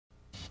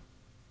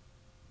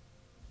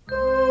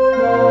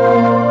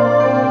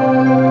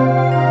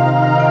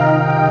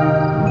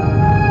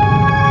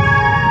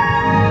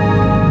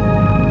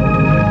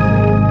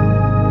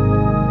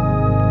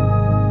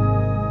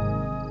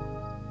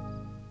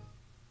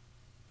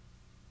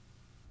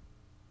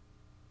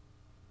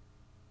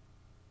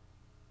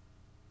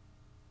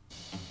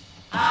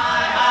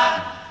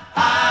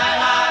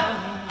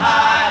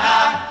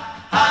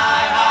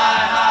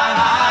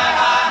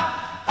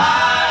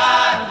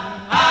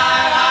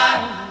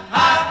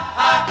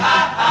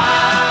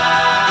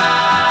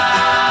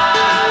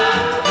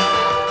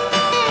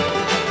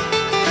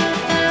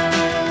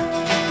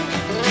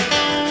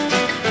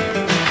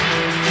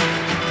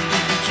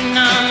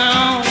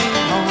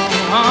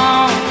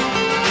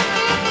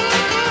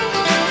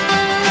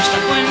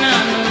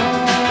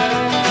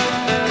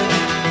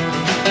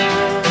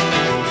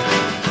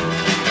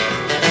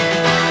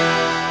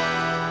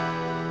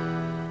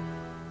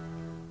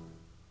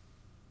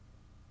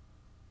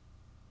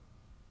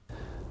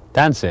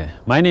Tanse,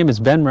 my name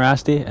is Ben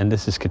Marasti and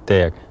this is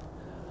Kehte-Hiyak.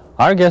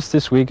 Our guest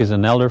this week is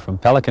an elder from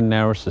Pelican,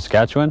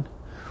 Saskatchewan,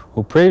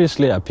 who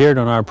previously appeared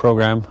on our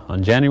program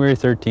on January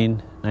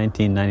 13,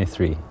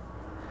 1993.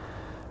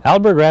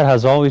 Albert Ratt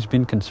has always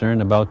been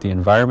concerned about the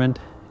environment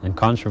and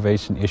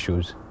conservation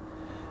issues,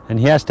 and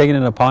he has taken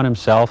it upon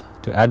himself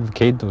to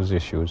advocate those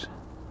issues.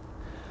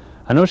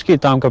 Anuski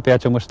tam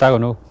kapiacha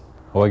mustagono,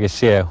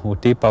 oagesia,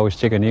 utipa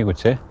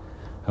ustikanigutse,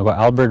 ago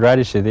Albert Ratt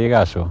is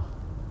digaso.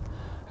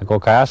 Ako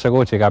kaya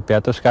sagot si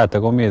kapiatos kata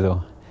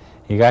komido,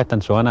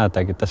 higaitan suana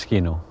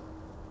tagitaskino.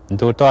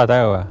 Ntuto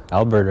atawa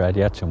Albert Ratt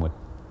yatsimut.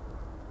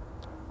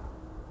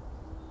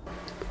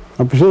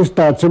 Precis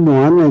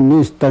tatsemuan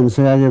nistan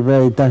saya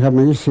veita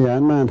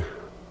kamisian man.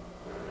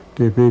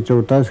 Tipi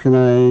tuutaskena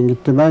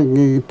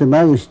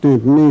ingittemagist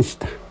nyt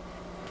niistä.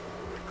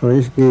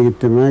 Koiski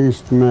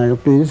ingittemagist mä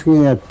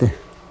piiski jätti.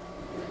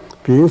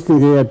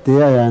 Piiski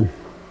jätti ajan.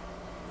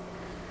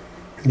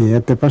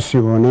 Jätte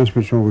passikoon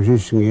aspetsuun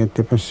siskin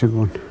jätte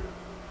passikoon.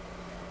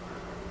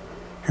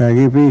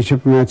 Kaikki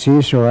piisip mä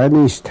siisoa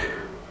niistä.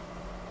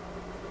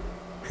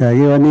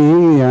 Kaikki vani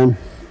hiian.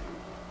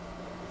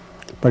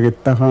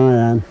 Pakittakaan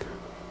ajan.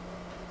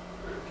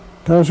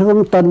 Tässä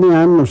kun tänne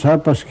annu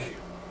saapaski.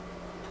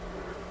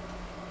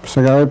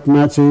 Se käy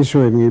mätsi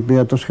isoin, niin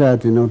piatos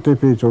käytiin, no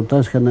tipituu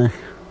täskänä.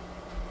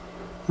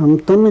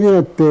 Mutta mitä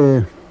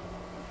ettei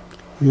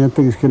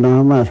jättekisikin on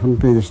hamas, kun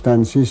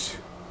piiristään siis.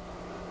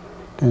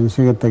 Tän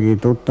sekä teki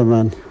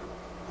tuttamaan,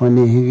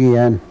 on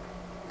hikiään,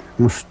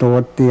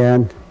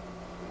 mustoottiään,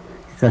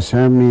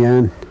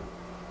 ikäsämiään.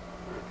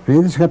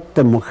 Piiris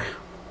kattemuk.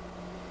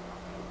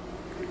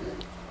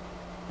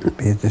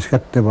 Piiris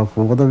kattemuk,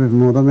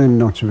 muuta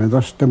mennä, se me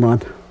tostamaan.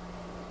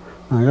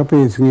 Aika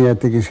piiriskin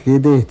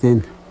jättekisikin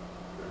tehtiin.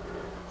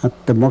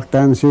 Kattemuk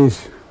tän siis,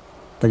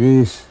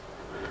 tekis.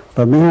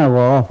 Mehän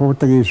vaan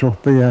puhutakin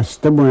suhpia,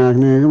 sitten mun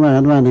jälkeen, kun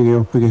mä ainakin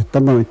oppikin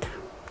tamoit.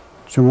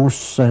 Se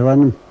musta se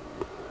vaan.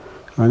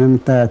 Aina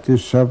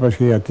täytyisi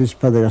saapasi ja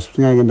tispatekas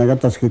minäkin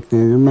nakataskin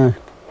niin mä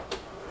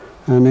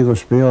aina kun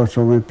spiot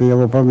on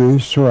piakopa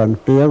missuan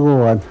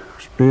piakoan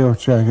spiot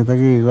säkin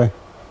takia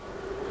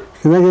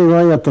kai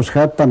ajatus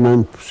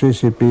kattamaan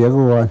sisi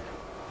piakoan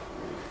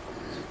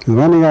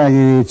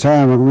vanikakin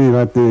saama kun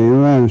minä niin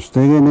mä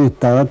stekin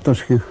niitä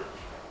ajatuskin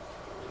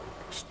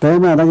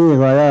sitten mä takia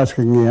kun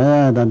ajaskin niin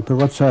ajatan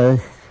tukot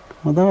sai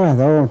mutta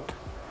vähän oot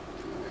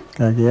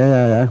kaikki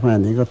ajaa mä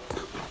niin kuin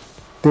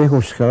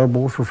tehuskaa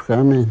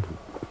puususkaa niin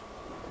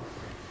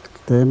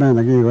Teemään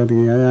näki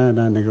kuitenkin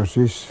ajadaan, niin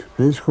siis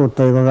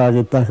viiskuutta ei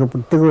kokaakin tahko, mutta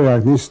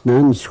tekojaak niistä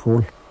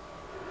nänskuul.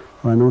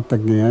 Vaan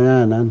uuttakin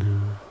ajadaan.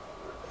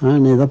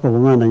 Niin tapo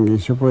kun mä näkin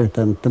se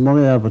puhutaan, mutta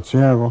mä jääpät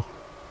siihen kun.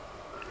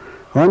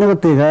 On niin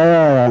kuin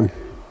ajadaan,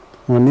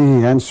 on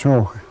niihin kans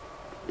soh.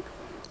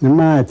 Niin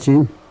mä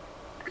etsin.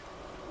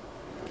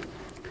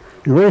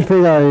 Jos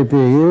pika ei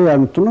piikiä,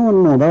 mutta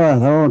no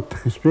tavallaan oot.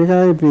 Jos pika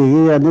ei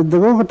piikiä, niin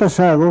koko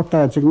tässä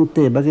kohtaa, että se kun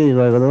teepä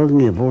kiikoa, kun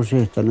onkin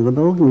puusihta, niin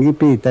kun onkin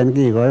piitään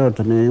kiikoa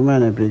joita, niin mä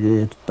ne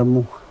piikiä, että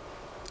muu.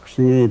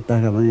 Siinä ei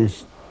tahkava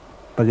niistä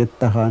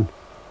pakettahaan.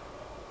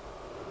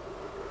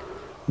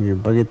 Niin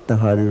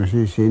pakettahaan, niin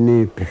siis ei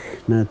niipi.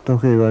 Näet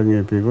toki vaan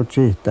niipi, kun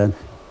sihtään.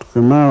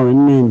 Kun mä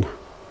oon niin,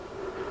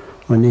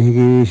 on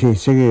niinkin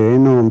sekin ei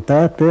ole, mutta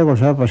peko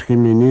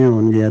saapaskin niin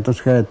onkin, ja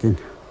tos käytiin.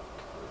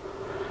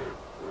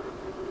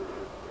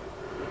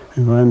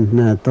 Vaan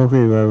nää toki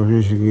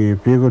vaan siis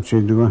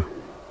piikutsin vaan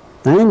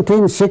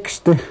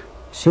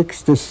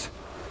 1960s.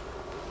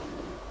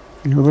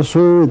 Jota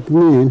suvit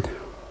niin.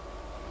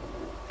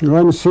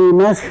 Vaan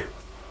siinä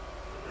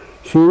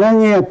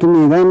jätti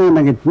niitä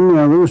enemmänkin, että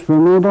minä uus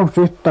minuutu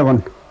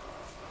sittakon.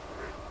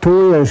 2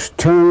 years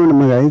term,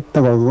 mikä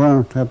ittakon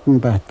vaan, että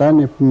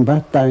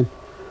pähtäin.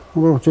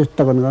 Uus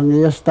sittakon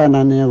kankin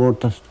jästänä niin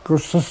kuutas,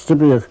 kussas se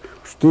piik,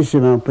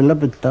 kustissimä opilla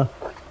pitää.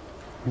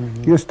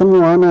 Just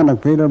mun aina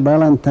Peter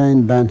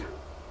Valentine band.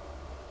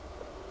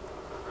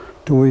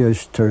 2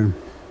 years term.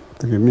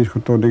 Teki misku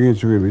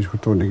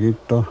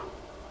tuotekit to.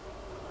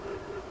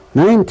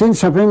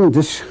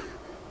 1970s.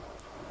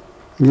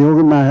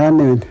 Jokin mä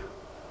hänen.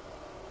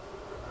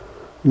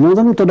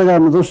 Muutam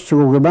todekaan tuossa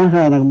kun mä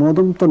hänen,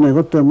 muutam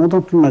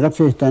mä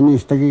katsehtaan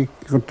niistäkin,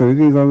 kun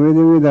toikin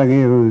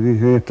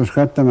vidakin, ehtos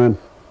katsomaan.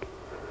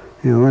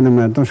 Joo,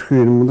 enemmän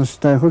toskin, mutta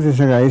sitä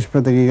kusisaka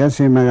ispa teki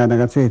käsiin, mä käydä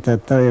katsehtaa,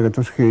 että toiako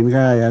toskin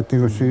kääjäätti,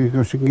 kun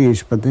se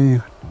kiispa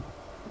teki.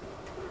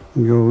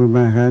 Joo, kun mä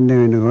hänen,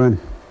 niin on.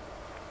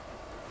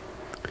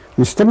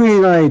 Mistä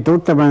minä ei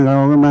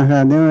tuttamaan, kun mä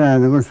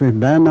hänen, kun se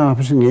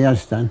bännahpasin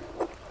iästään.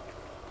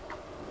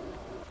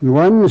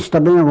 Juonnista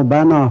minä kun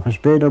bännahpas,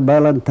 Peter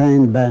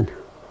Valentine band.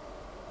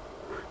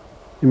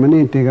 Ja mä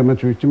niin teikään, mä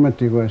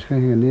tyyttimättiin, kun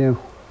äsken niin.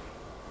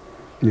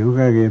 Joo,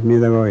 kaikki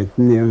mitä voit.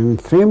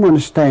 3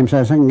 months time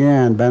saa sen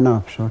kään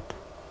bännahpsot.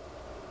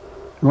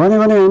 Vaan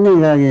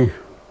niin kaikki.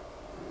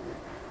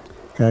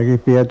 Kaikki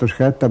pietus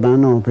käyttä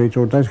bännahpii,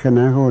 tuotaiskä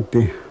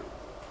nähootti.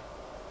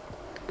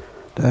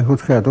 Tää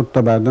hutkaa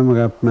tuttavaa, että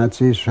mä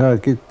siis saa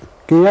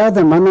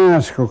Kiada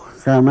manasko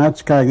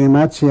kamatskagi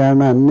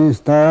matsiaman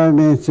niistä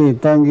mitsi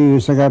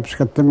tangi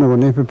sakapskattemme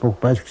kun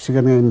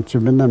epipukpaiskisikana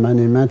tsubena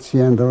mani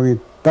matsian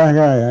toki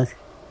tagajak.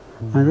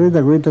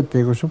 Agita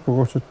kuitattiin kun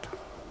supukosetta.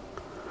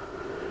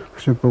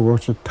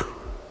 Supukosetta.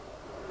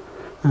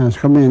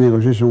 Skamini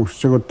kun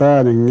sisuus kun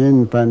taanen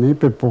inpään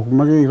epipuk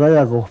magi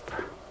kajakohpa.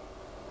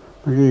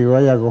 Magi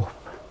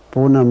kajakohpa.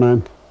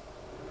 Punaman.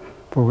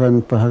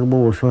 Pukan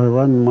pahakbuus vai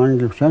van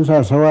mankiuk. Sen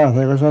saa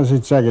savahtaa kun saa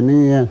sit säkin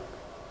niin.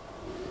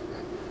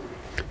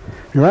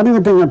 Ja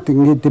niin kuin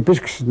tingitti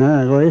piskas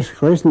nää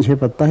koistin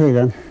sipat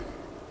tahikan.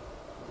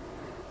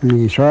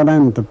 Niin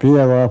sodan to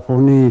piavaa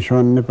niin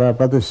sonne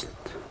pääpätest.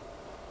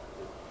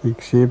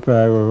 Iksi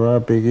päivä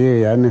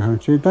vaapiki ja niin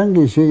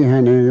siitankin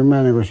siihen niin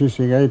mä niin kuin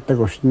sissi käyttä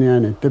kostnia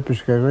niin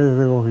teppiskä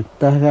koita kohti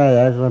tähkää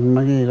ja kun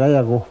maki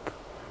kajakuhpa.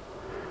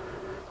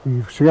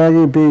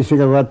 Sikäkin piisi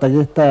kun vaata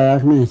kihtää ja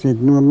niin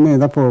sit niin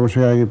tapuu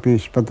sikäkin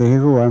piisi pate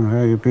hikuan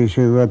sikäkin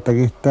piisi kun vaata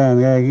kihtää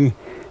kaikki.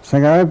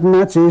 Säkä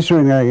matsi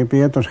isuin kaikki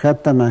pietos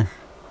kattamaan.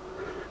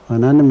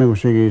 On enemmän kuin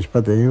sikis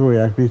pate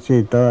hikuja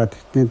pitsi taat.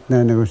 Nyt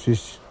näin niin kuin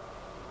siis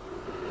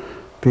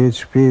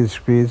piits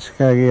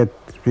kaikki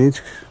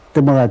piits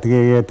temaat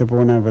kaikki että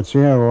puhunevat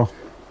siellä.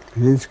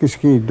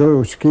 Ski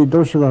dos kun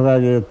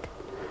kaikki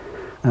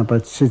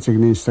apat sitsik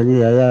niistä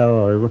kia jää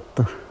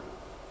oikeutta.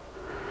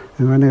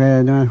 Ja mä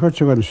näin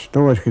kotsukodissa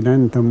tooskin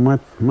näin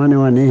mani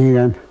vaan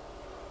ihikään.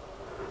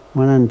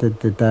 Mä näin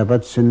että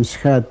patsin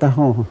skaa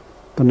taho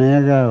tuonne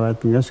jäkäävät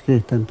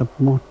käskihteen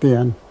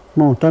muhtiaan.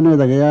 Muhtaa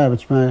niitäkin jäävät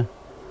mä.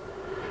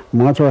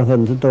 Mä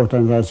suhtaan se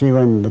tohtaan saa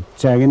sivan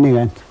tsäkin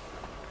ikään.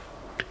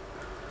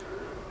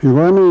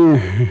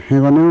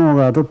 Joka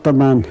nuukaa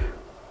tuttamaan.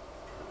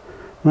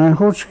 Mä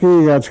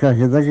kutskii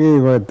katskaakin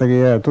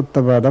takiikoittakin ja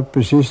tuttavaa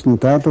tappi sistin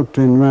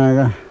tatuttiin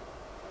mä.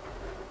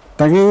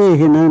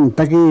 Takiikin on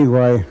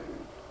takiikoi.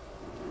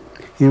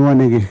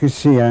 Ivonikin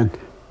kissijään.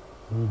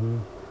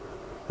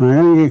 Mä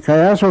kävinkin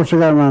kai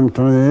asuuksikaan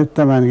mutta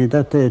yttäväänkin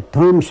tätä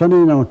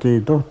Thompsonin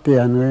noutii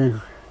tohtiaan.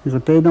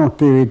 Kun tei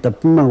noutii viittaa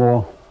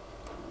pumakoo.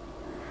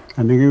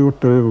 Ainakin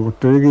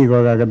kuttu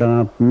ikikoikaa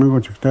katsotaan,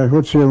 että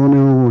kutsuja kun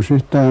uusi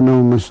yhtään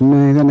noumassa,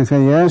 niin eikä ne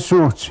kai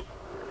jääsuutsi.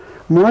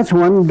 Mä oon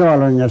suon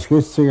dolan ja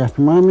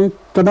skitsikästä. Mä oon nyt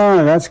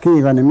todella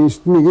katskiikani,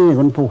 mistä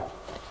kiikon puhuu.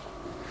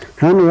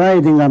 Hän on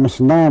äitin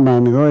kanssa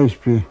naamaan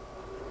koispii.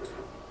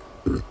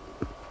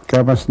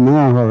 Käpäs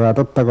naahokaa,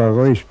 tottakaa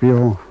koispii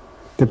johon.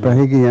 Tepä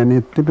hikiä,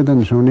 niin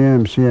tipetän sun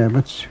jäämsiä.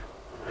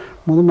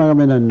 Muutama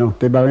menen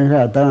nohti, päin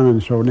hyvää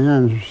tämän sun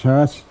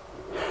jäämsiä.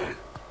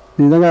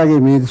 Niitä kaikki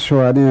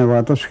miitsua, niin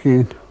vaan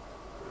toskiin.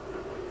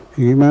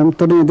 Mä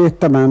tulin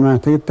tehtämään, mä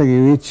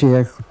tekittäkin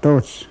vitsiä, kun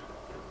tohts.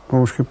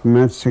 Pouskippi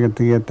mätsikä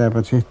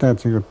tietääpä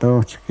sihtaatsi, kun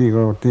tohtskikin,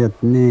 kun tiedät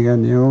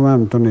niinkään, niin mä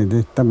tulin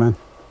tehtämään.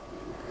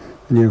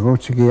 Ja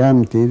kotsikin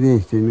jämtiin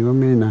tehtiin, niin kuin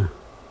minä.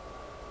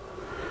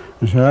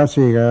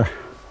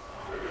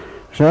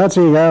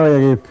 Saatsikaa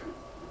jokin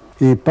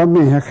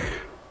iippamiihak.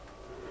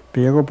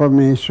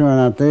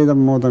 Piekopamiissua teitä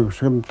muuta, kun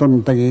se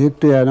tuntakin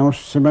hittuja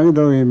nousi, se mäkin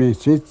toimii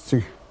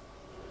sitsi.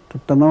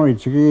 Totta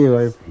noitsi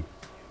kiivoi.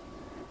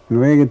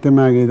 No eikä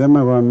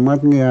tämä vaan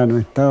matkiaan,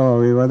 mitä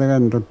on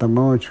vaatakan totta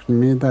moitsi,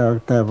 mitä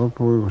ottaa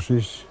popui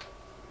siis.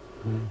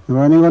 No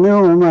vaan niin kuin ne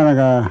on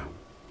omanakaan.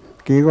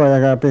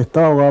 Kiikojakaan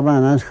pihtaukaa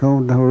vaan äsken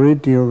huuta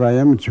huriti, joka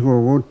jämmitsi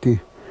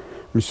kuukutti.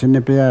 Missä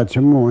ne piät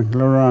se muun,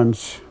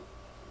 Lawrence.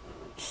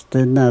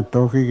 Sitten nää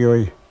tokikin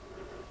oli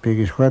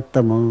pikis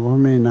huottamaan kuin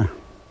minä.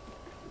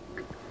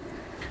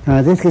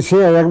 Tietenkin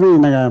siellä ja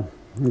minäkään,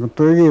 kun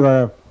tuli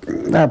kiva.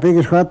 Tää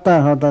pikis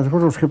huottaa, hoitaa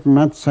kuruskippi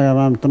mätsäkä,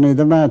 mutta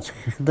niitä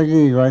mätsäkin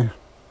kiikoja.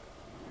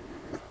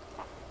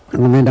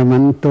 No mitä mä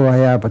nyt tuohon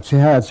jääpät, se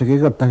häätsä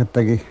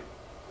kikottakin.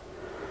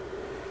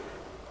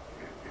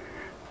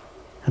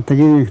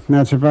 Ettekin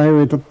näet se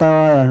päivi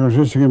tuttaa ajaa, kun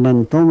sissäkin mä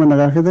nyt tuomena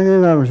kaikki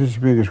tekee, kun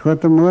sissäkin pikis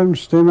huottaa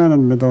muodollisesti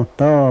emänät me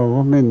tohtaa,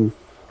 kun min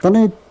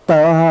toniittaa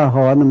vähän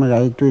hoon, mä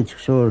käy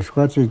itseksi suurus,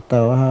 kun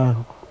atsiittaa vähän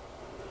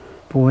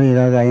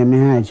puhuikaa ja me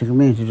häätsä, kun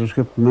mihin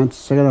tuskippi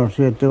mätsäkä, kun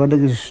sieltä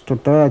jotenkin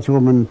tuttaa, että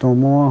kun mä nyt tuon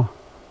mua.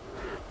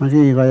 Mä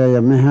kiikoja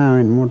ja me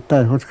hääin, mutta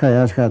ei koskaa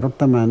jäskää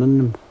tottamaan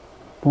ennen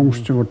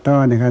pumsti, kun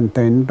taani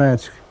kantain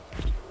päätsä.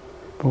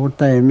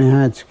 Puhuta ei me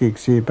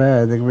häätskiksi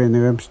päätä, kun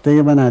minä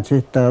tekemään, että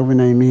sitten on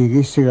minä ei mihin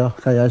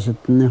kissikahkaan ja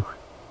sitten ne.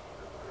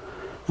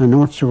 Ja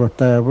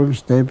notsukottaa ja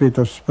pumsti ei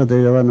pitos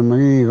pätee jo vanha mä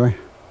kiikoja.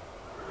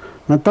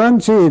 Mä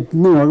tanssiin,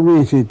 niin on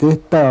mihin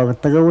tehtaa,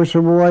 että kun voisi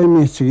muu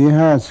aimitsikin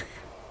häätsk.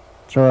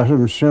 Se on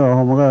semmoista se on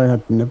homma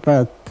kaihat ne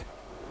päätti.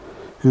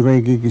 Ja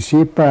kaikkikin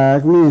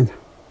sipää, niin.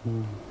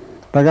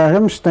 Pakaa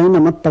semmoista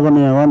enemmän kun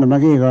ne on, mä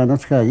kiikoja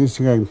notskaa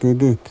kissikään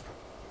tehty.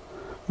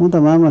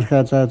 Mutta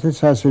maailmaskaan saa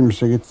saa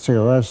silmissäkin itse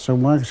vaiheessa,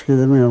 kun maakaskin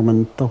tämä on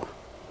mennyt tuohon.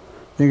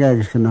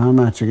 Ikäikiskin on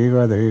hamaatsekin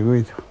kuitenkin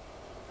kuitu.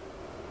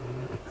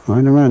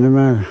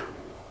 Nämä.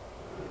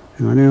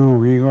 Ja ne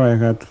on kiikoja,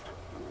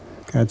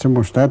 käyt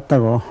semmoista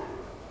ettäkoa.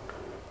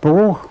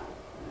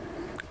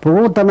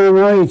 Puhu tämän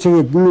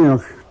oitsekin minua,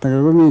 että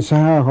kun missä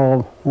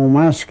hahoo on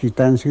maski,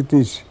 tämän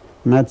sitis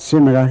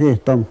mätsimme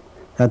kahihtom.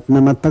 Käyt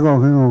nämä takoa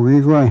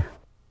kiikoja.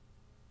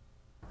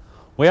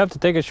 We have to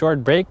take a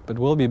short break, but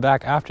we'll be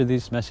back after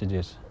these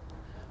messages.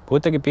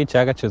 Welcome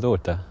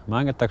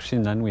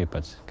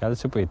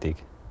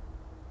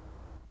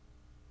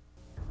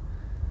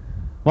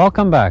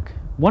back.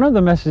 One of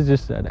the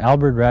messages that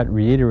Albert Ratt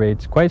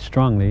reiterates quite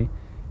strongly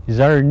is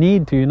our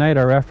need to unite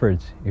our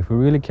efforts if we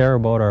really care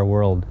about our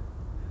world.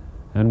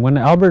 And when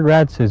Albert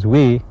Ratt says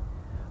we,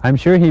 I'm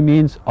sure he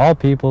means all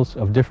peoples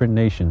of different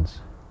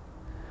nations.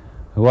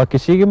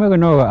 Wakisige mo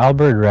gano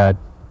Albert Ratt,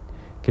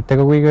 kita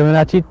ko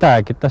na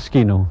chita kita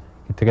skino,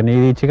 kita ka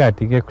nili chika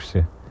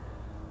tikekse.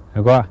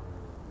 Agwa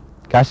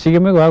kasige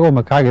mo go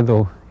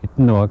makagedo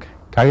itnog,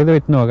 kagedo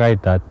itnog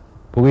aitat,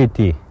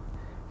 pugiti.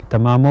 Kita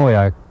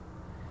mamoya,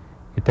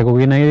 kita ko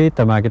ginayri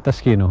tama kita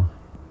skino,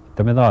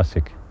 kita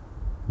medasik.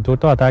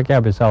 Toto atake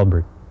abis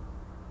Albert.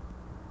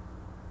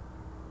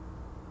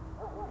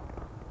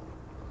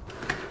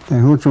 Te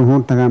hutsun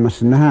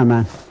huuttakamassa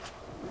nähämään.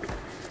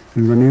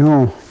 Niin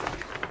niho.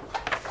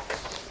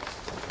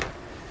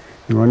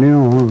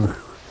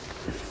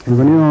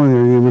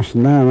 Niimassa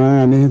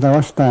nähämään. Niin sitä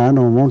vastaan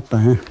anu mutta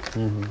he.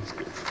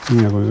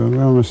 Niin kun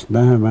kaamassa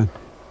nähämään.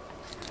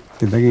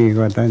 Tätäkin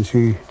kun tämän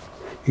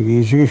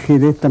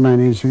sikiskitettämään,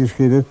 niin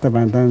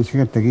sikiskitettämään tämän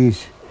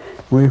sikattakiis.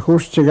 Voi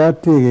hustsi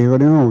kattiikin kun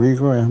niho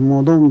kikoja.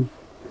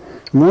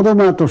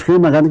 Muutama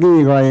tuskima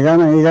katkiikoja.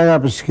 Eikä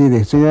kaapassa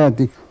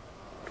kiitehti.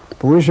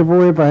 Puhuisi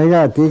puhuipa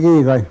hekäti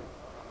kiikai.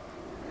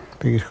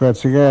 Pikis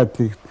koetsi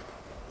käti.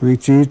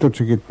 Vitsi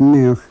istutsikit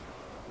niin.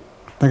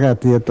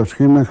 Takati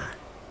etuskin.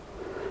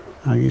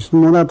 Akis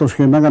muuta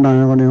tuskin takana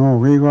joka niin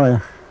houkikoa ja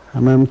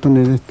mä mutta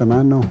niin että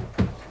mä en oo.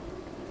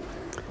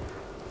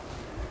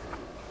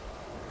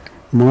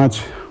 Muat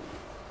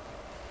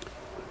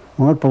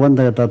puhuin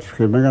takata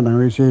tuskin takana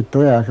vitsi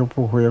toja kun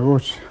puhui ja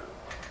kuutsi.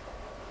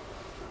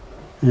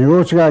 Ja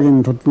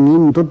kuutsikaakin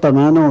niin tutta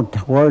mä en oo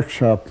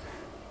workshop.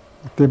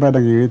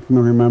 Tipadakin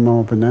vittuihin mä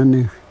opin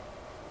niin.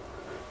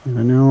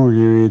 Ja ne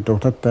onkin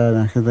tohtat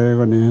täällä, ketä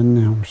joka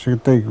niin on se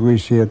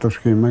teikuisia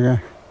tuskin mäkä.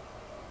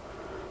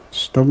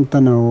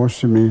 Stomtana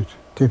osimi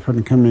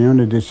different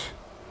communities.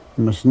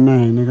 Mä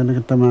näin,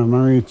 niin tämä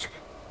mä itse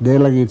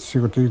delegates,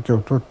 kun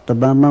tohtotta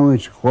mä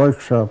itse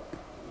workshop.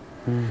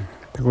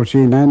 Kun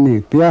siinä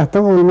niin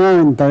piahta kun mä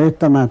entä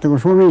ettämään, kun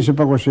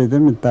suvisipä kun siitä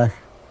mitään.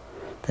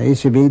 Tai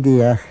isi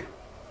vidiä.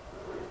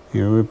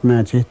 Joo,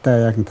 mä sihtää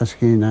ja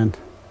taskinaan.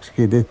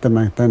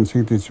 Skidettamään tämän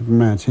sitten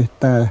mä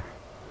sihtää.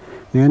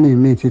 Niin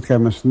mietit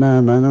käymässä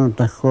näemään, no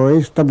takko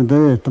istamme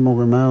töitä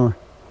mukaan mä oon.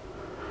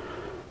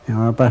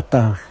 Ja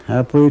päättää,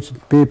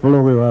 people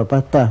lukivat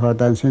päättää,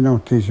 tämän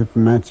sinuttiin se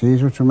mä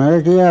siisut. Mä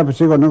eikä jääpä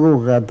sikon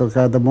kuukautta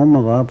kautta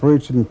mummakaan,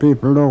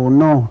 people lukun,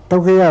 no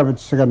toki jääpä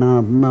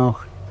sikana mä oon.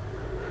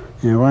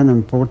 Ja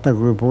vainen puhuta,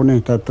 kun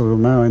punihtaa tuli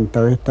mä oon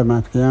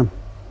töittämättä.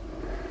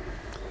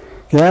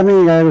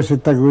 Kämin käy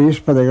sitten, kun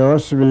ispadega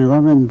ossiminen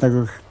komenta,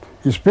 kun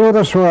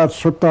ispiuta suot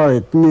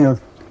sutoit, niin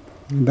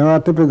tämä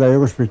pitää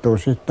joku pituu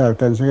sitten,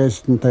 tämän sekä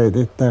sitten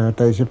teitä,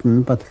 tai se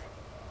pympat.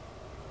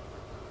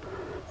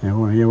 Ja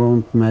kun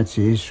joku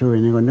mätsi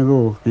isui, niin kun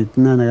joku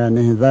pitää näkään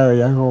niihin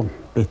täyjä, kun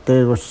pitää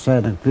joku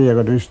säädä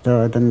priekon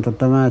ystävää,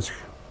 tämän mätsi.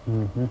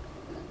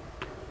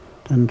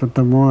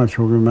 Tämän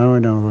muodsuukin mä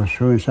voin olla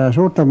suin. Sä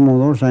suutta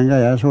muuta usein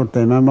ja suutta,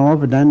 mä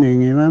opin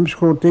niin, mä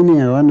skuutin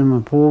niin, kun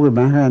mä puhuin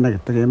vähän,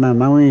 että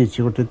mä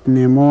itse, kun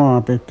niin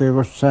mua pitää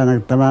joku säädä,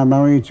 että mä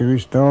itse, kun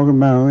sitä onkin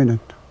mä voin,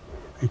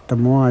 että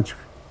muodsu.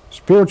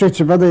 Spiutsit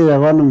se pätee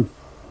ja vannom.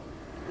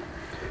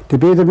 Te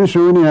pitää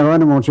pysyä unia ja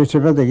vannom, mutta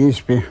sitten se pätee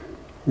kispi.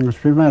 Jos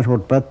mä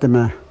suut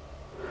pättemään.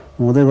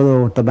 Muuten kun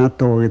tuohta mä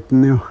tuokit,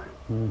 niin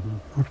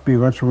mutta minä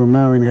katson, kun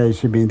mä voin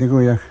käisi mitä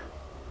kun ja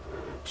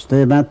sitten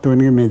ei mä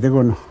tuonkin mitä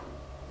kun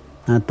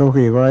mä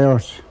toki kun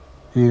ajos.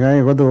 Niin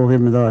kai kun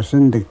tuokin taas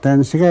syntik.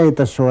 Tän sekä ei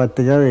tässä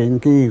suotti käviin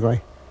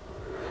kiikoi.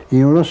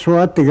 Ei ole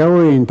suotti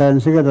käviin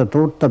tän sekä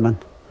tuttaman.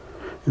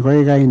 Ja kun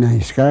ei käy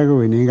näiskään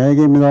kuin, niin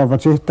kaikki mitä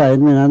ovat sihtää,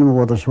 että minä en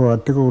muuta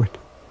suotti kuin.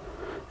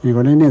 Niin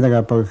kun niitä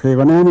kappaleita,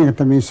 kun näin,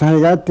 että missä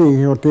ei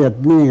kättiin, kun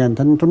tiedät niinkään.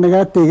 Tän tunne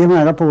kättiin, kun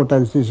mä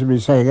kapuutan, siis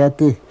missä ei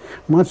kättiin.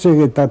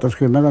 Matsikin tahtoisi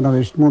kyllä, mä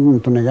kannatin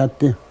muuten tunne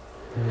kättiin.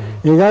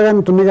 Ei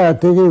käykään tunne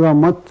kättiin,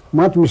 kun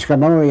matmiska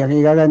noin, ja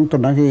ei käykään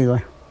tunne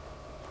kiikoin.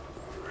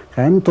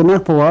 Käyn tunne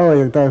puhua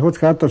oi, tai huts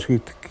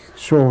kattoisikin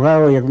suukaa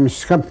oi,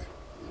 missä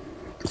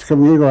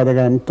kiikoa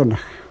tekään tunne.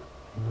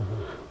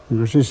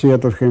 Kun siis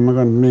sijoituskin mä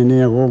kannan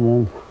meni ja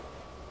kuumuu.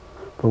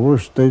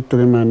 Puhusta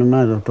ittukin mä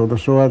kun tuota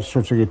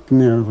suotsutsikit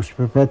niin, kun se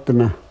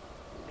pettämään.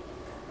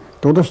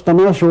 Tuosta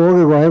mä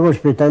suuri, kun hekos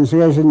pitää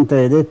sijaisen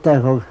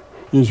teitä, kun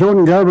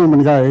isun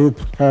käymämän käy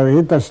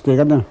hitasti,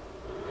 kato.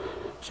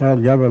 Sä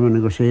oot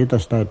käymämän, kun se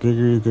hitasta,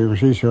 kun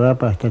siis jo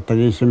äpähtää, että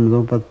kiisimme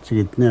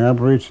tupatsikit, niin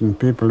aboriginal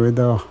people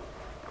vidao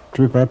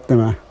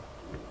pettämään.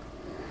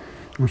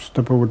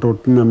 Musta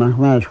puhutut nämä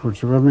väiskut,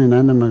 se on minä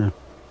enemmän.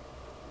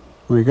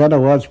 We gotta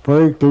watch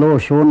poik loo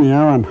suuni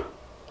avan.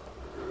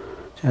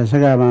 Se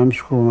sekä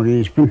mamskuuma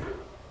kiispin.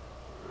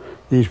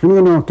 Kiispin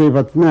kun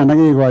nohtiipat nää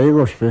näki kun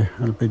ikospi.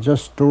 It'll be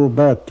just too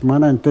bad. Mä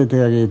näin teitä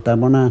kiittää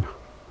monaan.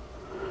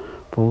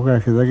 Puhukaa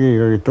teki,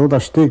 kun tuota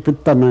stiik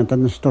pitämään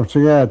tänne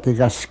stohtsi jääti,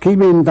 kas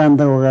kimin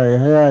tanta kukaan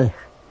ja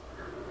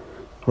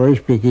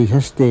koispiki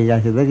sestiikä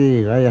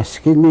teki, ja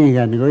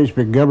skinniikä, niin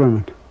koispik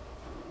government.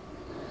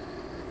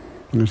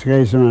 No se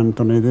käisemään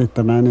tuonne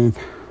tehtämään niitä.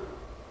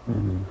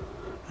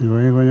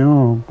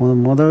 Joo,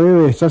 mutta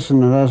yhdessä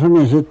no se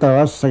on sitten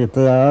vassakin,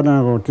 että ja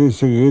aina kun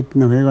tiisikin itse,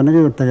 eikö ne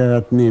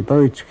käyttävät niin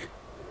poitski.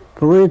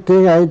 Puhuitte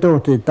eikä ei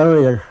tohti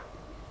tauja.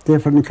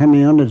 Tiefan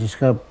kani on, että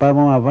ska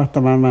päivää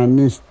vahtamaan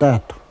niistä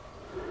tahto.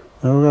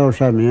 Joka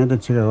osaa mieltä,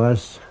 että se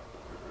vasta.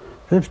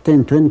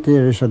 15-20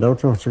 years old,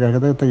 tohti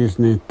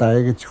tekisi niitä.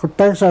 Eikä kun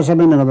taksaa se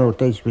mennä, kun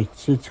teisi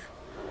vitsit.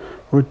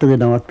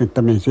 Huittukin ovat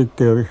mittamin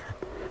sitten oli.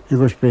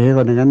 Ikuispi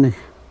heikoinen kannik.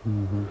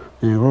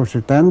 Ja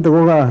koska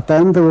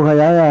tämän tuuha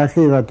jää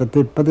kiva, että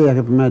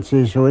tippatiakin mä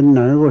siis on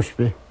innan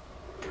ikuispi.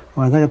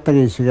 Vaan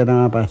takaisin se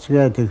naapaa, se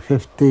käytiin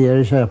 50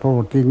 years ja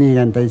puhuttiin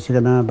niinkään teisi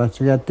naapaa,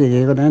 se käytiin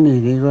kiikoinen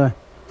niikin.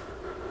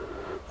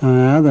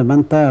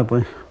 Tämän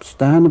taapui.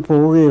 Sitähän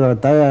puhukin,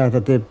 että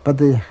ajaa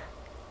tippatia.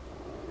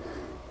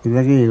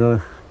 Kyllä kiikoa.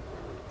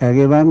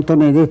 Käki vaan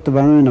tuonne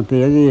tehtävän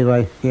ynnäpi ja kiikoa.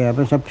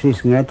 Jääpä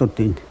sapsis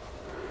ngätuttiin.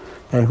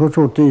 Tai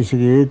kutsuttiin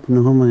sekin itse,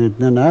 no kummakin,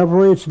 että nämä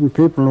voitsin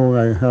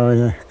pipluuka ja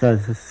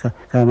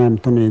käymään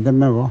tuonne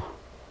tämän.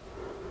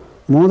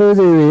 Muuta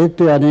yhdellä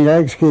hittyä, niin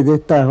kaikki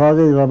tehtävä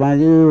hakika.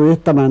 Mäkin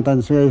yhtämään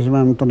tämän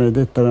seisemään tuonne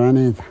tehtävää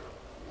niitä.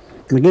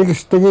 No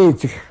kiksi teki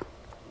itse.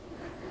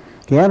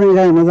 Kämin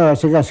käymään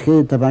sekas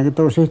kiittämään,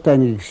 tuossa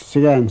yhtään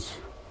sikäänsä.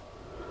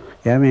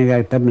 Kämin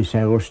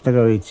käyttämissään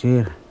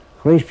kustakaitsia.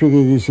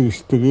 Voispikin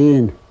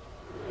kisikstikin.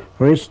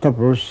 Voista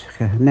plus,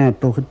 näet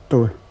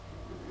tuhuttua.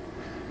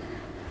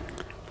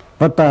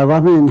 Mutta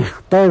vahvin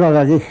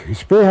taikakakin,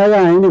 spiha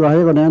jää inni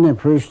heikonen hänen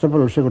voista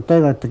plus, kun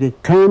taikattakin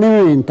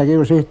käänevin, takia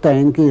kun yhtään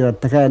enkin,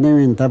 että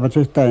käänevin, tapat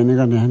yhtään ennin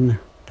hänen.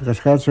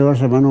 Takas katsi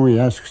osa manui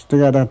äsken,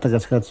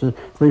 takas katsi,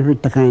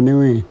 voispittä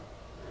käänevin.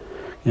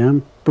 Ja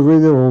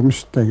puhuitin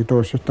omistakin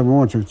tuossa, että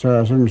muutsit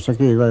saa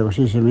semmoissakin kaivos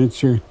isi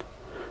mitsiin.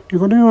 Niin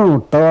kun ne on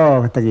ollut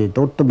taaktakin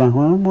tuttamaan,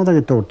 vaan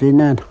muutakin tuuttiin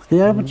näin.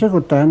 Jääpä se,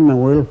 kun tämän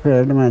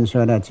welfare, mä en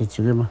saada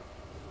tsitsikin.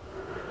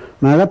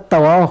 Mä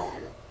kattaa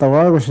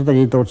kun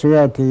sitäkin tuutsi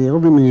jäätiin,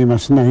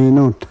 ominnimässä näihin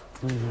uutta.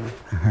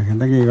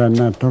 Takia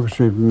kannaa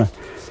toksi, mä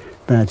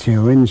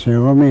päätsin huinse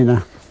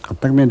omina.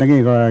 Kattaa minä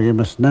takia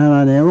kaikimassa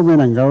nähdään, ja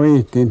ominan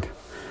kauiittiin.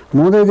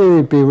 Muuten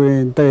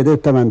tyyppiin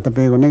tehtävän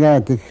tapia, kun ne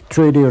käytiin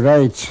treaty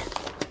rights.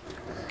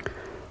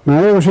 Mä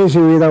olin siis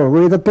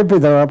kuita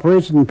tepitavaa,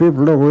 poisin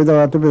people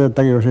kuitavaa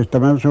tepitettäkin, jos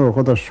tämä on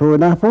kotos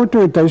suina.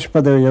 Puhuttu, että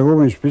ispata ja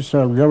kumis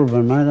pissaa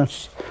jalvan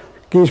määrässä.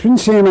 Kiispin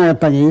siinä,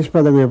 että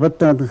ispata, kun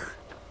jopattavat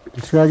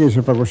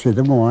kaikisipä, kun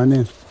siitä mua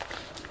niin.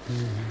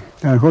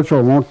 Tää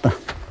kotsoo muutta.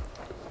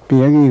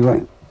 Piäkin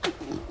vai.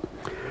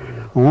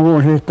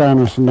 Onko sihtään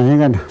on sinne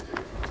hengän.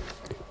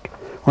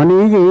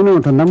 On ikin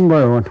inuuta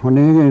number one, on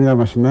ikin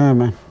ilmassa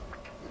näemään.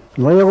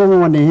 Vai joku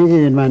muu on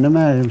ikin mä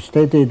nämä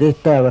steitiin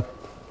tehtävät.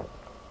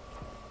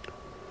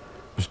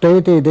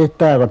 Steitiin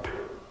tehtävät.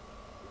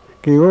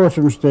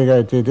 Kiihoosumusta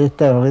käytiin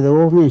tehtävät. Heitä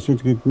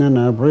ohmiisitkin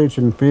nämä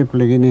Aboriginal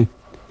peoplekin, niin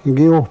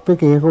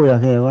kiihohpikin hikuja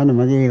hei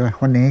vanhemma kiihoja.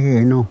 On ikin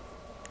inu.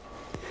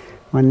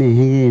 On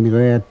ikin, kun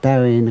ei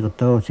täyin, kun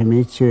tousi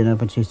mitsyynä,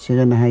 mutta sitten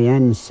sitä nähdään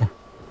jännässä.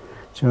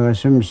 Se on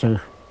semmoista.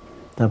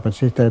 Tapat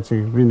sitä, että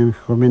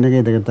kun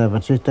minäkin tekee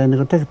tapat sitä,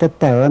 niin kun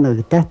tähtää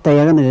ainakin. Tähtää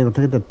ja ainakin,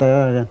 kun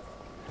tähtää ainakin.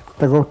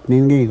 Mutta kohta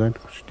niin kiikoin,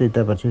 kun sitä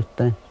tapat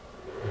sitä.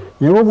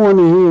 Joku muu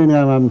niin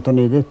hiinäämään, mutta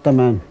niin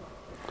tehtämään.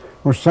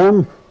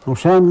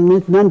 Usam,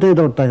 nyt näntyi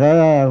totta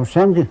kai,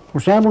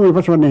 usamukin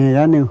pas on niin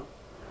jänniä.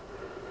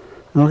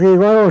 No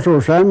kiikoin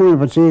usamukin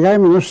pas siinä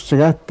käimme just se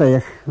kättä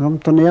ja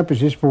mutta niin jäpi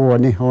siis puhua,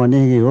 niin on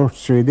niinkin kohta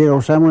syyti.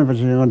 Usamukin pas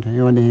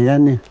on niin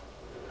jänniä.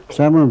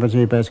 Usamukin pas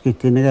ei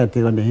pääskittiin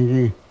negatiivisesti, on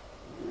niinkin.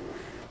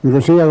 Niin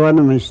kun siellä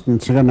vanhemmista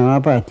nyt se kannaa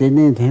apahtiin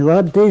niin, että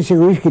kun teisi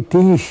kun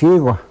iskittiin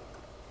siikua.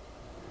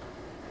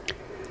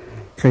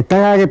 Kun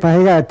täälläkin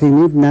heikättiin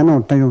niitä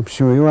nänutta, kun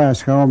se on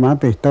juoska oma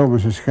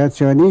apihtoumuksessa, että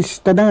se on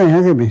niistä näin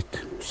hakemista.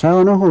 Saa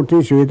on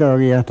ohultiin syytä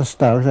oikein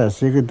jähtästä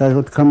osassa, kun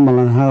tämä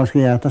kammalan hauska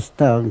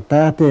jähtästä.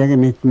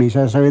 Tähtääkin niitä,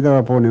 missä saa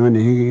yhdellä puhuni on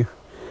niin hikiä.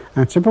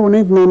 Että se puhuu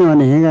niitä menoa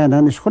niin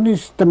heikätään, niin se on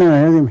niistä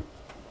näin hakemista.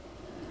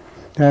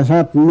 Tää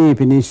saat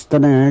niipi niistä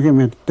näin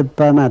hakemista, että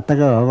päämään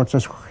takaa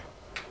otsas.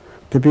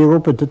 Det blir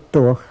uppe ett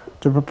år.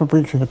 Det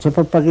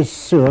pappa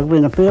sög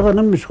mina pera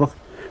nämmisko.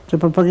 Det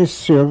pappa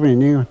sög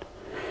mina.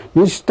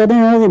 Niistä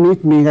ne oli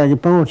mit mikä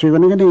pahoitsi,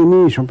 kun ne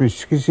niin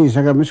sopisi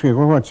sisään myöskin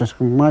kohotsas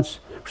kun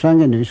mats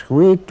sangen visko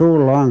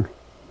viittuulaan.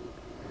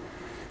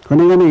 Kun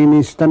ne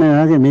niistä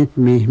ne oli mit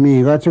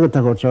mikä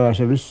katsotaan kotsaa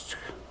se vis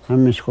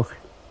nämmisko.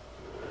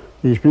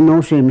 Jos minä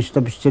nousin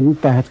mistä pystyn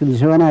nyt pähät, niin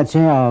se on näet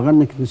se haavan,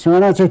 niin se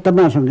on näet se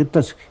tämän sonkin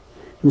taskin.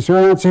 Niin se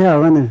on näet se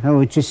haavan, niin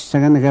hoitsissa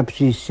kannattaa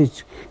käpsiä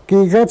sit.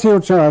 Kiikatsi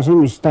otsaa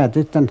asemista,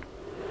 että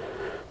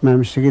mä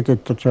missäkin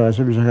tettu otsaa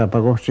asemista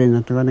kapakohtiin,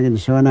 että kannatkin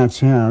se on näet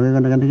se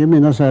haavan, kannatkin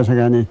minä saa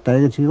sekaan niitä,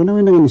 eikä kun ne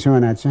minäkin se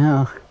on näet se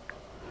haavan.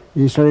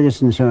 Niin se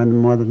oikeasti se on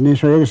muodot, niin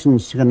se oikeasti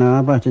se kannattaa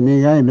apahti,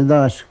 niin jäi me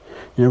taas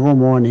joku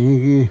muu niin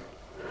hikiin.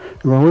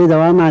 Kun huita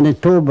vaan mä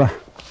niitä tuupa.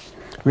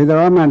 We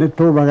the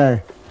Manitoba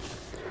guy.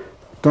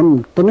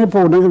 Tony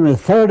Pona me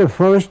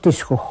 31st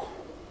disco.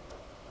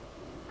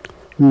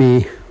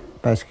 Me,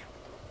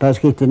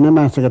 Paskit in the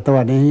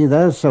Massacre, he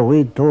does so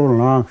we too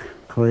long.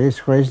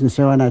 Quiz, and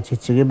so on. I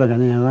sit together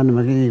and I run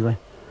McGee.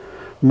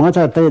 Much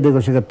I tell you,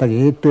 because I got to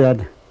eat to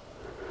it.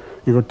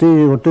 You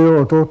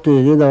go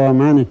to either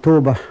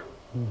Manitoba.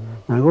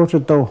 I go to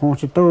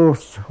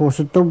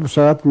the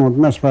South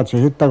Mountain, but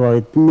hit the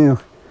right near.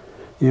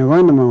 You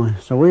run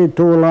so we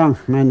too long,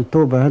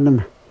 Manitoba had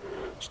them.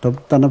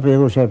 Stop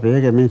Tanapego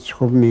Sapega means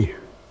of me.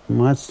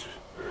 Much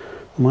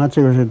was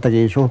at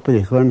the shop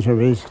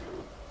conservation.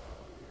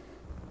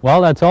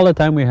 Well, that's all the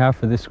time we have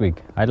for this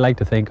week. I'd like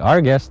to thank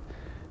our guest,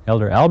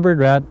 Elder Albert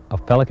Ratt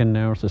of Pelican,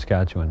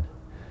 Saskatchewan.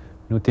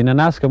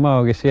 Nutinanaska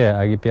mo agisia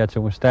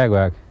agipiacha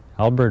mustagwak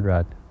Albert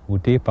Ratt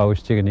uti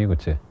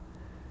paustiganiguche.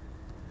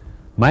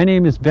 My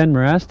name is Ben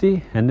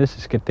Morasti and this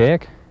is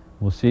Kehte-Hiyak.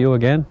 We'll see you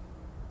again.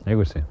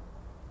 Egwese.